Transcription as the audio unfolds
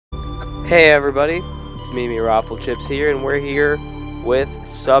Hey everybody, it's MEMEroflCHIPPS here, and we're here with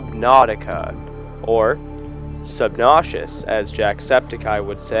Subnautica, or Subnautica, as Jacksepticeye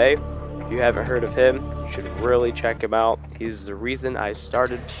would say. If you haven't heard of him, you should really check him out. He's the reason I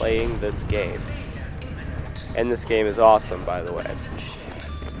started playing this game. And this game is awesome, by the way.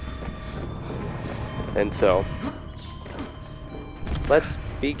 And so, let's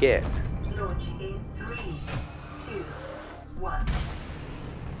begin. Launch in 3, 2, 1.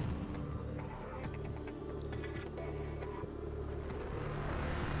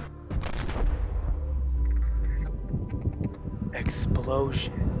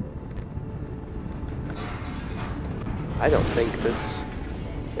 Explosion. I don't think this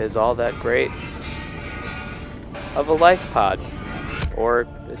is all that great of a life pod or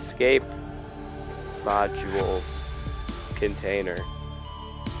escape module container.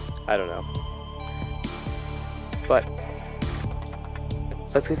 I don't know. But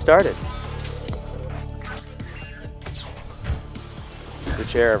let's get started. If the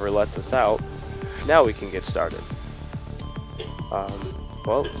chair ever lets us out, now we can get started.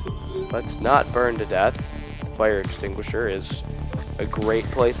 Well, let's not burn to death. The fire extinguisher is a great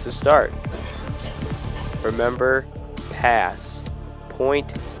place to start. Remember, pass.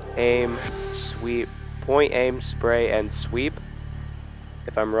 Point, aim, sweep. Point, aim, spray, and sweep.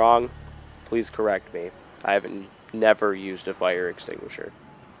 If I'm wrong, please correct me. I haven't never used a fire extinguisher.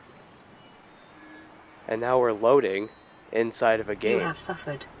 And now we're loading inside of a game. You have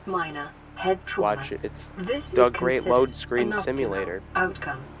suffered minor head trauma. Watch it. It's This the is Great considered Load Screen an optimal Simulator.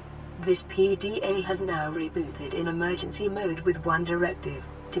 outcome. This PDA has now rebooted in emergency mode with one directive: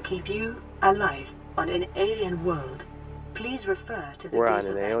 to keep you alive on an alien world. Please refer to the We're on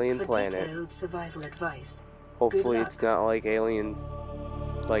data an bank alien for planet. detailed survival advice. Hopefully Good it's not like Alien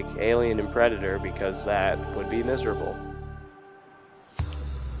and Predator, because that would be miserable.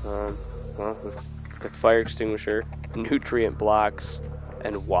 Well, with fire extinguisher, nutrient blocks,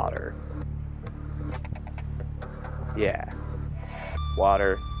 and water. Yeah.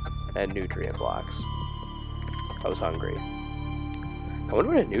 Water and nutrient blocks. I was hungry. I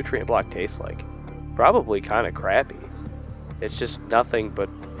wonder what a nutrient block tastes like. Probably kind of crappy. It's just nothing but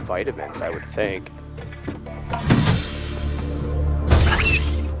vitamins, I would think.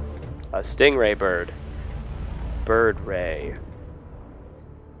 A stingray bird. Bird ray.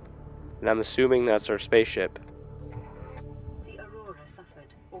 And I'm assuming that's our spaceship. The Aurora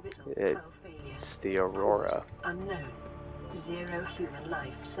suffered orbital hull failure. It's the Aurora. Unknown. Zero human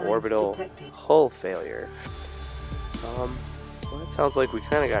life signs Orbital detected. hull failure. Well, that sounds like we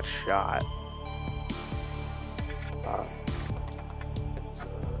kind of got shot.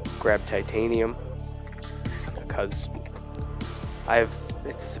 Grab titanium, because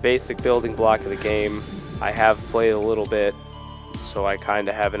it's the basic building block of the game. I have played a little bit, so I kind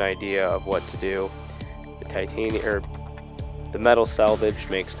of have an idea of what to do. The titanium, or the metal salvage,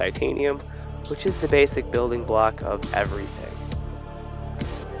 makes titanium, which is the basic building block of everything.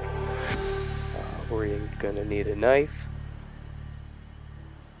 We're gonna need a knife.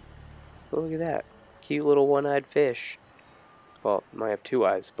 Oh, look at that. Cute little one-eyed fish. Well, it might have two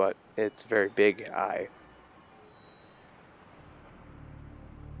eyes, but it's a very big eye.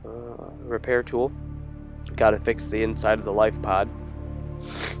 Repair tool. Gotta fix the inside of the life pod.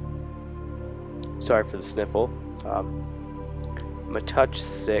 Sorry for the sniffle. I'm a touch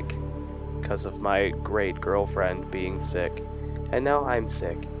sick because of my great girlfriend being sick. And now I'm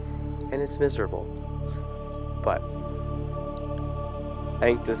sick. And it's miserable. But I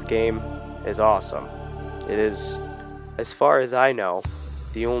think this game is awesome. It is, as far as I know,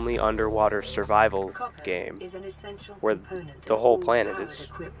 the only underwater survival game where the whole planet is.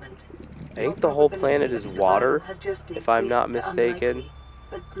 I think the whole planet is water, if I'm not mistaken.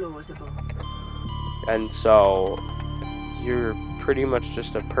 And so you're pretty much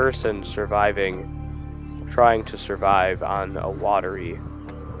just a person trying to survive on a watery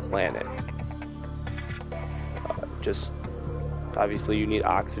planet. Just obviously you need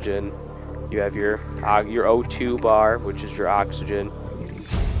oxygen. You have your O2 bar, which is your oxygen.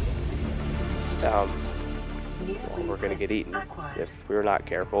 Well, we're gonna get eaten if we're not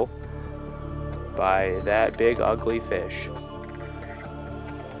careful by that big ugly fish.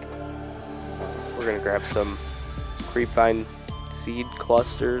 We're gonna grab some creepvine seed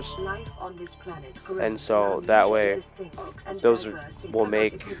clusters, and so that way those will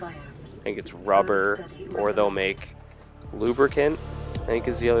make, I think it's rubber, or they'll make lubricant, I think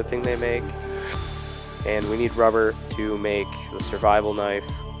is the other thing they make. And we need rubber to make the survival knife.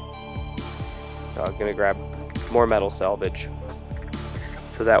 So I'm gonna grab more metal salvage,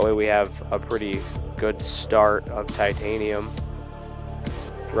 so that way we have a pretty good start of titanium.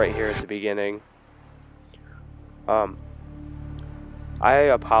 right here at the beginning. I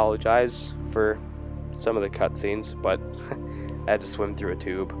apologize for some of the cutscenes, but I had to swim through a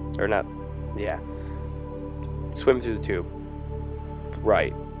tube, or not, yeah, swim through the tube.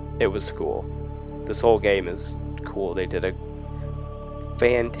 Right, it was cool. This whole game is cool. They did a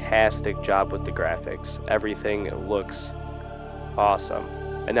fantastic job with the graphics. Everything looks awesome.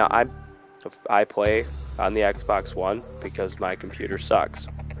 And now I play on the Xbox One because my computer sucks.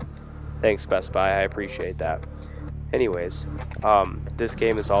 Thanks, Best Buy, I appreciate that. Anyways, this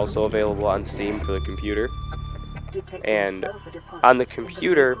game is also available on Steam for the computer. And on the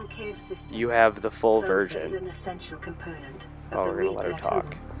computer, you have the full version. Oh, we're gonna let her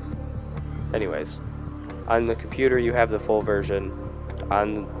talk. Anyways, on the computer you have the full version.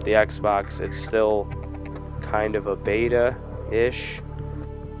 On the Xbox, it's still kind of a beta-ish.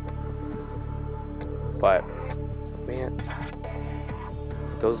 But, man,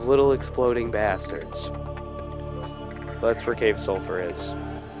 those little exploding bastards. That's where Cave Sulfur is.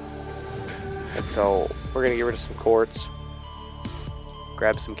 And so, we're gonna get rid of some quartz,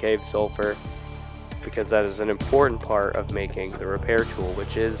 grab some Cave Sulfur, because that is an important part of making the repair tool,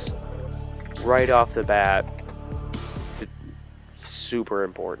 which is, right off the bat, super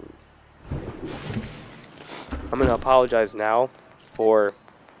important. I'm gonna apologize now for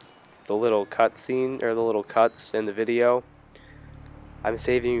the little cutscene, or the little cuts in the video. I'm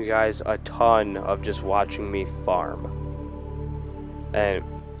saving you guys a ton of just watching me farm. And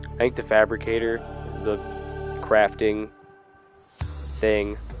I think the fabricator, the crafting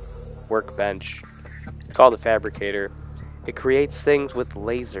thing, workbench, it's called the fabricator. It creates things with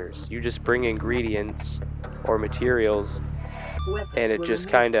lasers. You just bring ingredients or materials and it just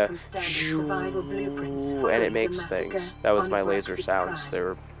kind of and it makes things. That was my laser sounds. They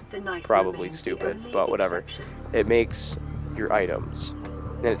were probably stupid, but whatever. It makes your items.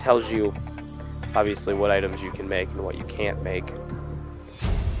 And it tells you obviously what items you can make and what you can't make.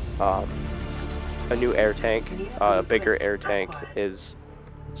 A new air tank, a bigger air tank is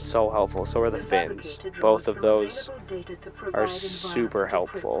so helpful. So are the fins. Both of those are super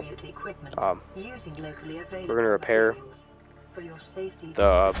helpful. We're going to repair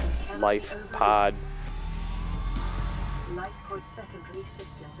the life pod. Lifepod secondary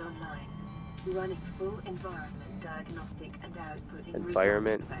systems online. Running full environment diagnostic and outputting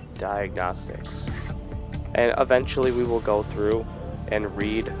environment diagnostics. And eventually we will go through and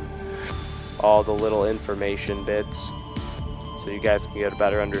read all the little information bits so you guys can get a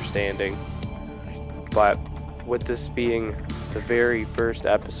better understanding. But with this being the very first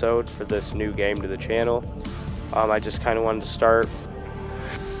episode for this new game to the channel, I just kind of wanted to start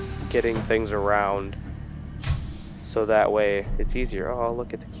getting things around so that way it's easier. Oh,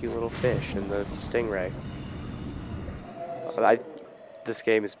 look at the cute little fish and the stingray. This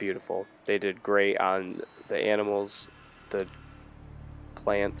game is beautiful. They did great on the animals, the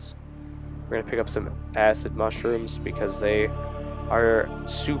plants. We're going to pick up some acid mushrooms because they are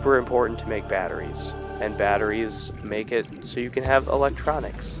super important to make batteries. And batteries make it so you can have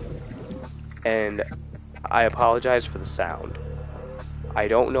electronics. And I apologize for the sound. I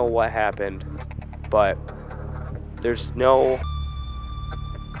don't know what happened, but there's no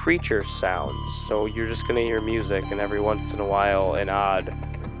creature sounds, so you're just gonna hear music and every once in a while an odd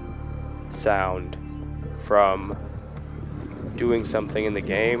sound from doing something in the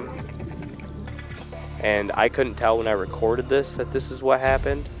game. And I couldn't tell when I recorded this that this is what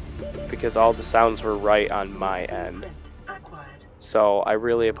happened because all the sounds were right on my end. So I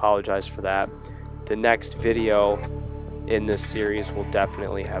really apologize for that. The next video in this series will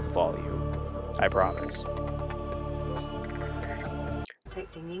definitely have volume. I promise.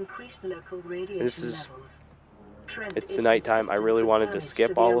 Increased local radiation levels. It's the nighttime. I really wanted to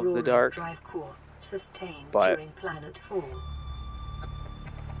skip all of the dark, but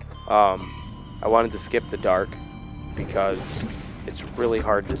I wanted to skip the dark because it's really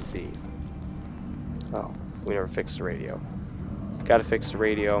hard to see. Oh, we never fixed the radio. Gotta fix the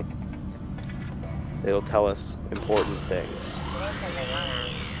radio. It'll tell us important things. This is Aurora.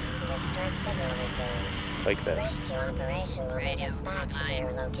 Distress signal received. Like this. Rescue operation will be dispatched to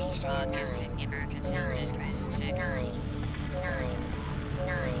your location in 9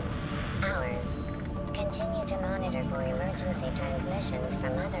 hours. Continue to monitor for emergency transmissions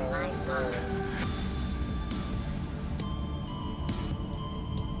from other life pods.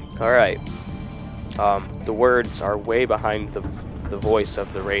 Alright. The words are way behind the voice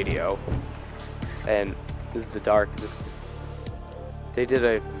of the radio. And this is the dark. They did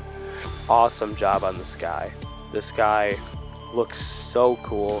a awesome job on the sky. The sky looks so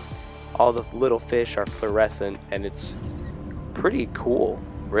cool. All the little fish are fluorescent and it's pretty cool.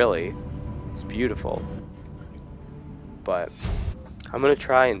 really. It's beautiful. But I'm gonna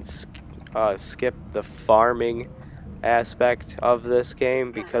try and skip the farming aspect of this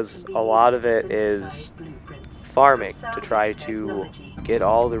game because a lot of it is farming to try to get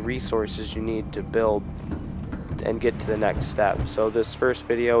all the resources you need to build and get to the next step. So this first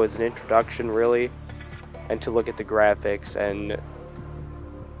video is an introduction really, and to look at the graphics and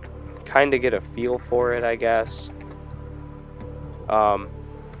kind of get a feel for it, I guess.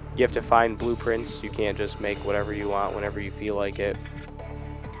 You have to find blueprints. You can't just make whatever you want whenever you feel like it.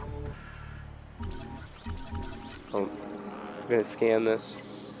 Oh, I'm gonna scan this.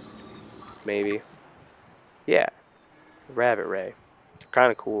 Maybe. Yeah. Rabbit ray. Kind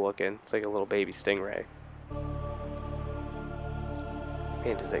of cool looking. It's like a little baby stingray.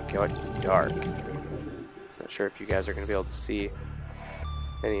 Man, does it get dark. Not sure if you guys are gonna be able to see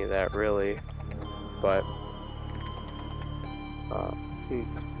any of that really, but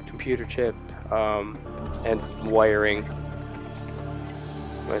computer chip and wiring.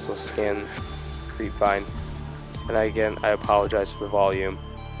 Might as well scan Creepvine. And again, I apologize for the volume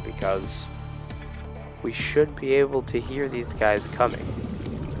because we should be able to hear these guys coming,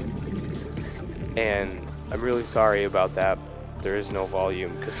 and I'm really sorry about that. There is no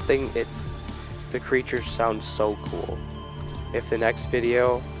volume because the creatures sound so cool. If the next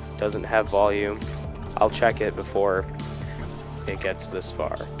video doesn't have volume, I'll check it before it gets this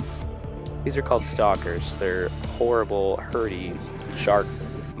far. These are called stalkers. They're horrible, herdy shark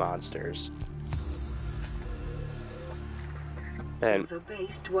monsters. And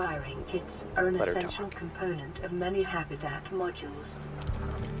silver-based wiring kits are an essential component of many habitat modules.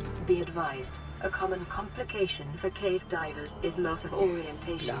 Be advised, a common complication for cave divers is loss of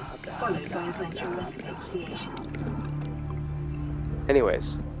orientation, followed by eventual asphyxiation.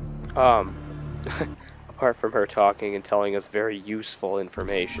 Anyways, apart from her talking and telling us very useful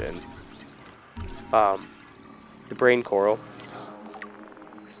information, the brain coral,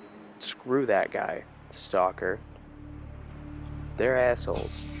 screw that guy, stalker. They're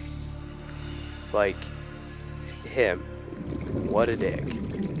assholes. Like him. What a dick.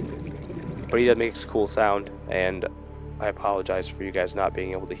 But he does make a cool sound, and I apologize for you guys not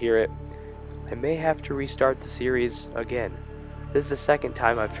being able to hear it. I may have to restart the series again. This is the second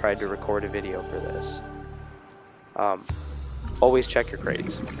time I've tried to record a video for this. Always check your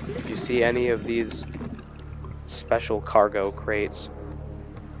crates. If you see any of these special cargo crates,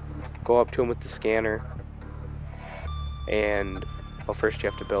 go up to them with the scanner. And, well, first you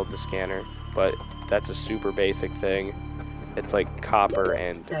have to build the scanner, but that's a super basic thing. It's like copper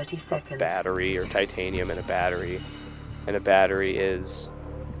and a battery, or titanium and a battery. And a battery is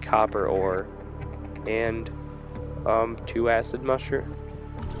copper ore and 2 acid mushroom.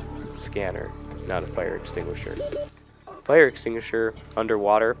 Scanner, not a fire extinguisher. Fire extinguisher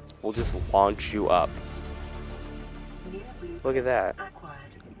underwater will just launch you up. Look at that.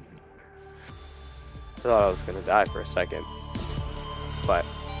 I thought I was gonna die for a second, but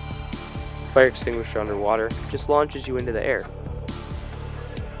fire extinguisher underwater just launches you into the air,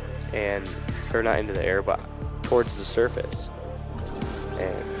 or not into the air, but towards the surface.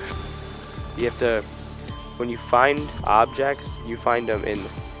 And you have to, when you find objects, you find them in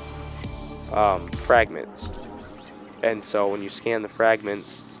fragments, and so when you scan the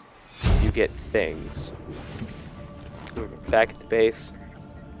fragments, you get things. We're back at the base.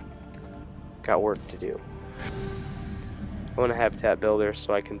 Got work to do. I want a habitat builder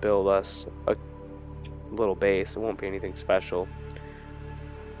so I can build us a little base. It won't be anything special,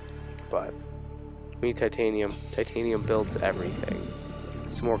 but we need titanium. Titanium builds everything.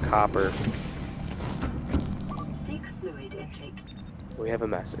 Some more copper. Seek fluid intake. We have a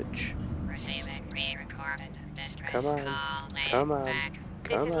message. Receiving pre-recorded distress Come on. call. Come on. Back.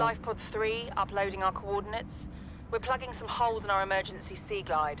 Come This is on. LifePod 3, uploading our coordinates. We're plugging some holes in our emergency sea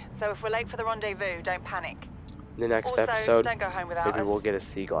glide, so if we're late for the rendezvous, don't panic. In the next Also, episode, don't go home without maybe us. we'll get a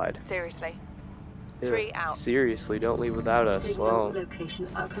sea glide. Seriously. Yeah. 3 out. Seriously, don't leave without us. Signal Well, location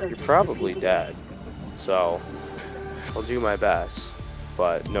uploaded you're to probably PDA. dead. So, I'll do my best,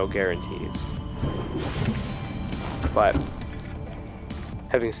 but no guarantees. But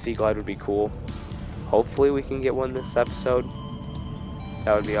having a sea glide would be cool. Hopefully we can get one this episode.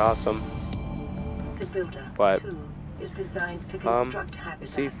 That would be awesome. The builder But, tool is designed to construct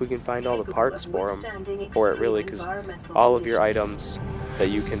habitats see if we can find all the capable parts of for withstanding it really, because environmental all of your conditions. items that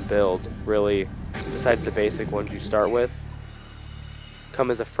you can build, really, besides the basic ones you start with,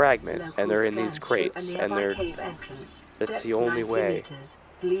 come as a fragment, and they're in these Locals scan crates, through a and nearby cave entrance, that's depth the only 90 way. meters,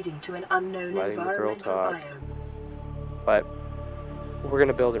 leading to an unknown Letting the girl environmental talk. biome. But we're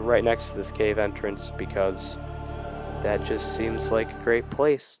gonna build it right next to this cave entrance because that just seems like a great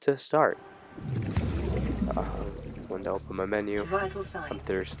place to start. When to open my menu, Vital signs I'm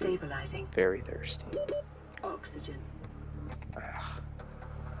thirsty, stabilizing. very thirsty. Oxygen.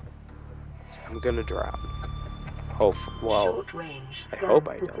 I'm gonna drown. Well, Short range. I hope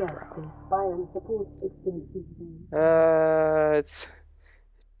I don't drown.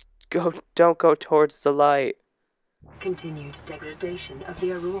 Don't go towards the light. Continued degradation of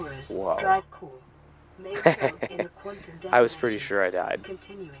the auroras. Whoa. Drive core. May float in a quantum I was pretty dimension. sure I died,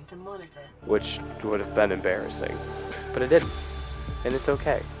 Continuing to monitor. which would have been embarrassing, but it didn't, and it's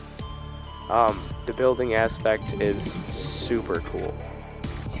okay. The building aspect is super cool.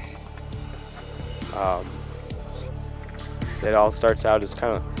 It all starts out as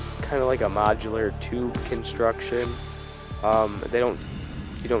kind of like a modular tube construction.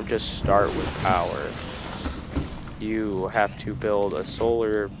 You don't just start with power. You have to build a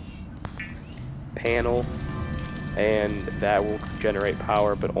solar panel, and that will generate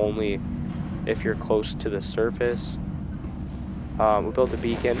power, but only if you're close to the surface. We built a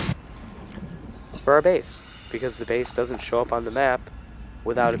beacon for our base, because the base doesn't show up on the map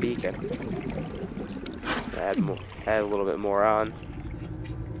without a beacon. Add a little bit more on.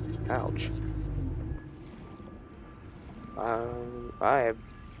 Ouch. I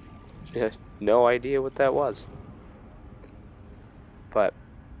have no idea what that was. But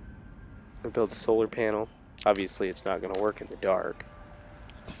we built a solar panel. Obviously it's not going to work in the dark.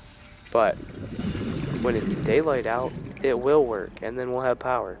 But when it's daylight out, it will work, and then we'll have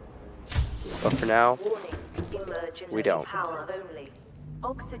power. But for now, we don't.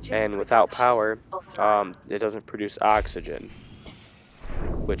 And without power, it doesn't produce oxygen,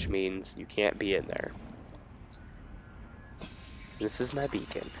 which means you can't be in there. This is my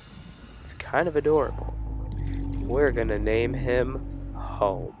beacon. It's kind of adorable. We're gonna name him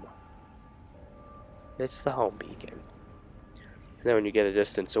Home. It's the home beacon. And then when you get a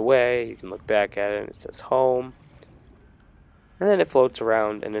distance away, you can look back at it and it says home. And then it floats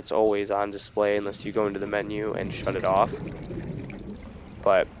around and it's always on display unless you go into the menu and shut it off.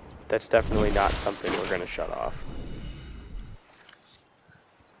 But that's definitely not something we're going to shut off.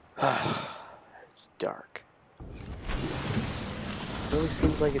 It's dark. It really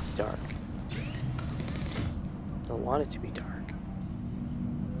seems like it's dark. I don't want it to be dark.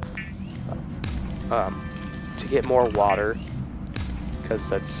 To get more water, because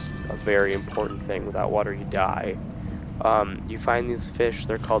that's a very important thing. Without water, you die. You find these fish.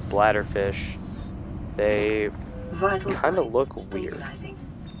 They're called bladderfish. They kind of look weird.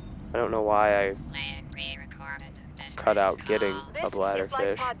 I don't know why I cut out getting a bladderfish.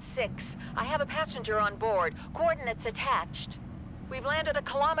 This is Pod 6. I have a passenger on board. Coordinates attached. We've landed a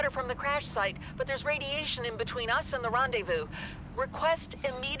kilometer from the crash site, but there's radiation in between us and the rendezvous. Request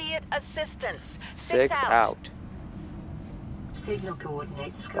immediate assistance. 6 out. Signal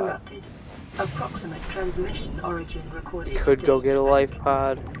coordinates corrupted. Approximate transmission origin recorded. Could go get a life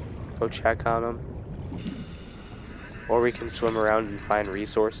pod. Go check on them. Or we can swim around and find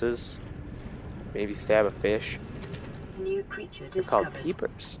resources. Maybe stab a fish. New creature They're called discovered.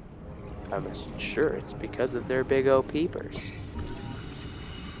 peepers. I'm sure it's because of their big old peepers.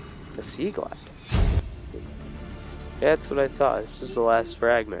 The sea glide. Yeah, that's what I thought. This is the last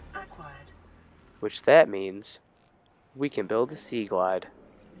fragment. Acquired. Which that means we can build a sea glide.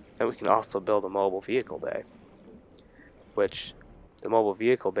 And we can also build a mobile vehicle bay. Which, the mobile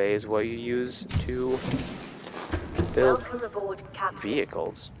vehicle bay is what you use to build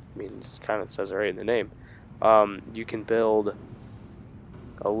vehicles. I mean, it kind of says it right in the name. You can build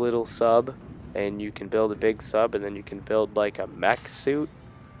a little sub, and you can build a big sub, and then you can build like a mech suit.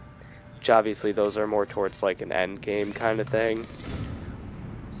 Which obviously those are more towards like an end game kind of thing.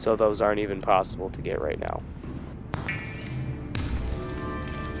 So those aren't even possible to get right now.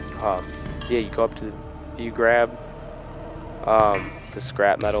 Yeah, you go up to you grab the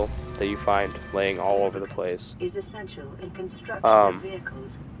scrap metal that you find laying all over the place. Is essential in construction of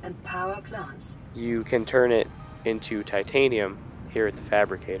vehicles and power plants. You can turn it into titanium here at the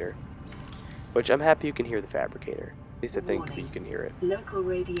fabricator, which I'm happy you can hear the fabricator. At least I think you can hear it. Local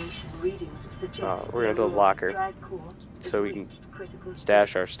radiation readings suggest we're gonna build a locker so we can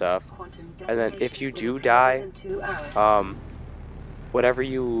stash our stuff. And then if you do die,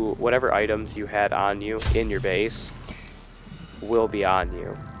 whatever items you had on you in your base will be on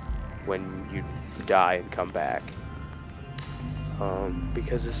you when you die and come back.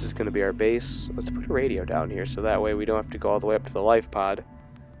 Because this is going to be our base, let's put a radio down here so that way we don't have to go all the way up to the life pod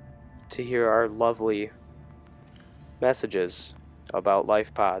to hear our lovely messages about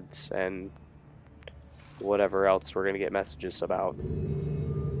life pods and whatever else we're going to get messages about.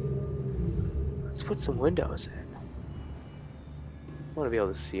 Let's put some windows in. I want to be able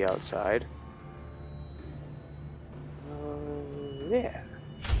to see outside. Yeah,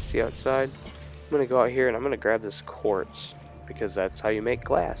 see outside. I'm gonna go out here and I'm gonna grab this quartz because that's how you make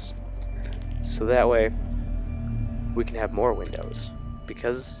glass. So that way we can have more windows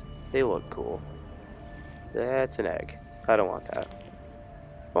because they look cool. That's an egg. I don't want that.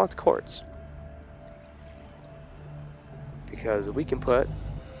 I want the quartz because we can put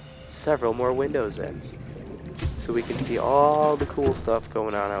several more windows in so we can see all the cool stuff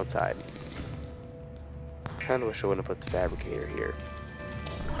going on outside. Kinda wish I wouldn't have put the fabricator here.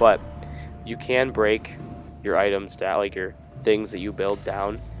 But you can break your items down, like your things that you build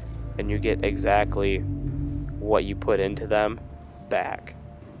down, and you get exactly what you put into them back.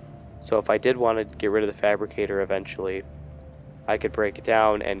 So if I did want to get rid of the fabricator eventually, I could break it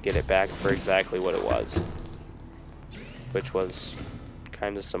down and get it back for exactly what it was. Which was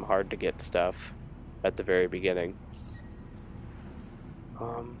kind of some hard to get stuff at the very beginning.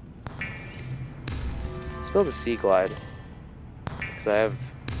 Let's build a sea glide because I have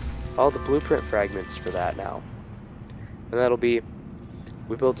all the blueprint fragments for that now. And that'll be,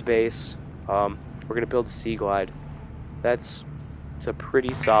 we built a base, we're gonna build a sea glide. It's a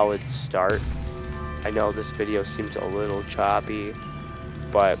pretty solid start. I know this video seems a little choppy,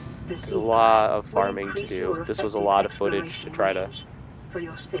 but there's a lot of farming to do. This was a lot of footage to try to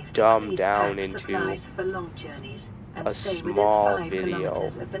dumb down into a small video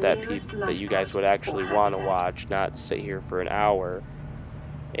that you guys would actually want to watch, not sit here for an hour.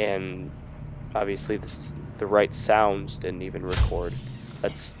 And obviously the right sounds didn't even record.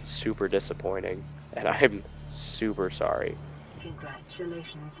 That's super disappointing, and I'm super sorry.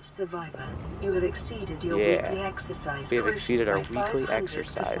 Congratulations, survivor. You have exceeded your weekly exercise. We have exceeded our weekly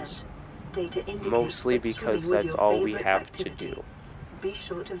exercise. Mostly because that's all we have to do. Be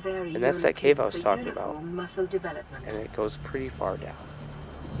sure to vary, and that's that cave I was talking about. Muscle development. And it goes pretty far down.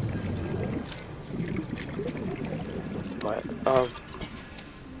 But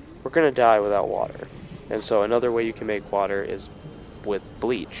we're gonna die without water. And so another way you can make water is with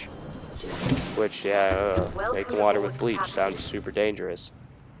bleach. Which, yeah, making water with bleach sounds super dangerous.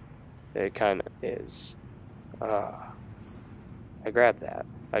 It kind of is. I grabbed that.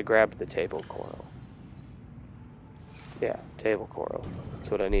 I grabbed the table coral. Yeah, table coral.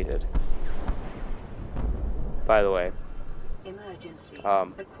 That's what I needed. By the way, emergency. A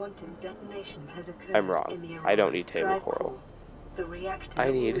quantum detonation has occurred. I'm wrong. I don't need table coral.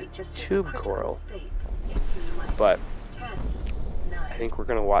 I need tube coral. But I think we're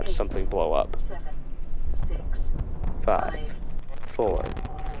gonna watch something blow up. 7, 6, 5, 4,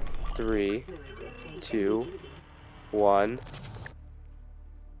 3, 2, 1.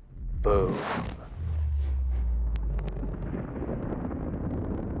 Boom.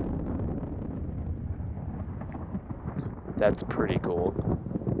 That's pretty cool.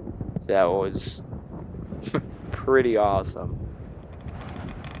 That was pretty awesome.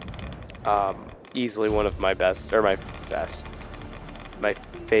 Easily one of my best, or my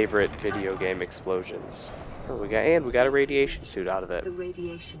favorite video game explosions. Oh, we got a radiation suit out of it. The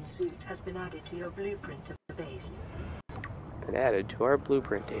radiation suit has been added to your blueprint database. Been added to our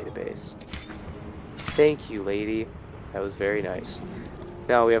blueprint database. Thank you, lady. That was very nice.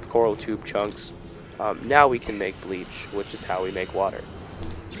 Now we have coral tube chunks. Now we can make bleach, which is how we make water.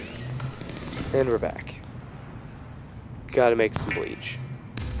 And we're back. Gotta make some bleach.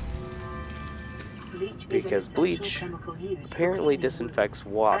 Because bleach apparently disinfects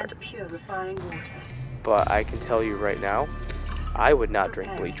water. But I can tell you right now, I would not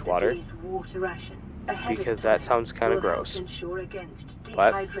drink bleach water because that sounds kind of gross.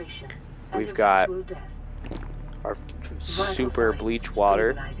 But we've got our super bleach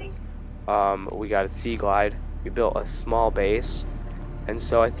water. We got a sea glide. We built a small base, and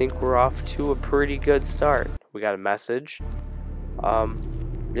so I think we're off to a pretty good start. We got a message.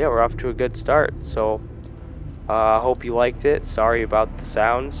 Yeah, we're off to a good start. So I hope you liked it. Sorry about the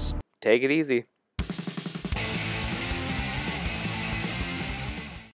sounds. Take it easy.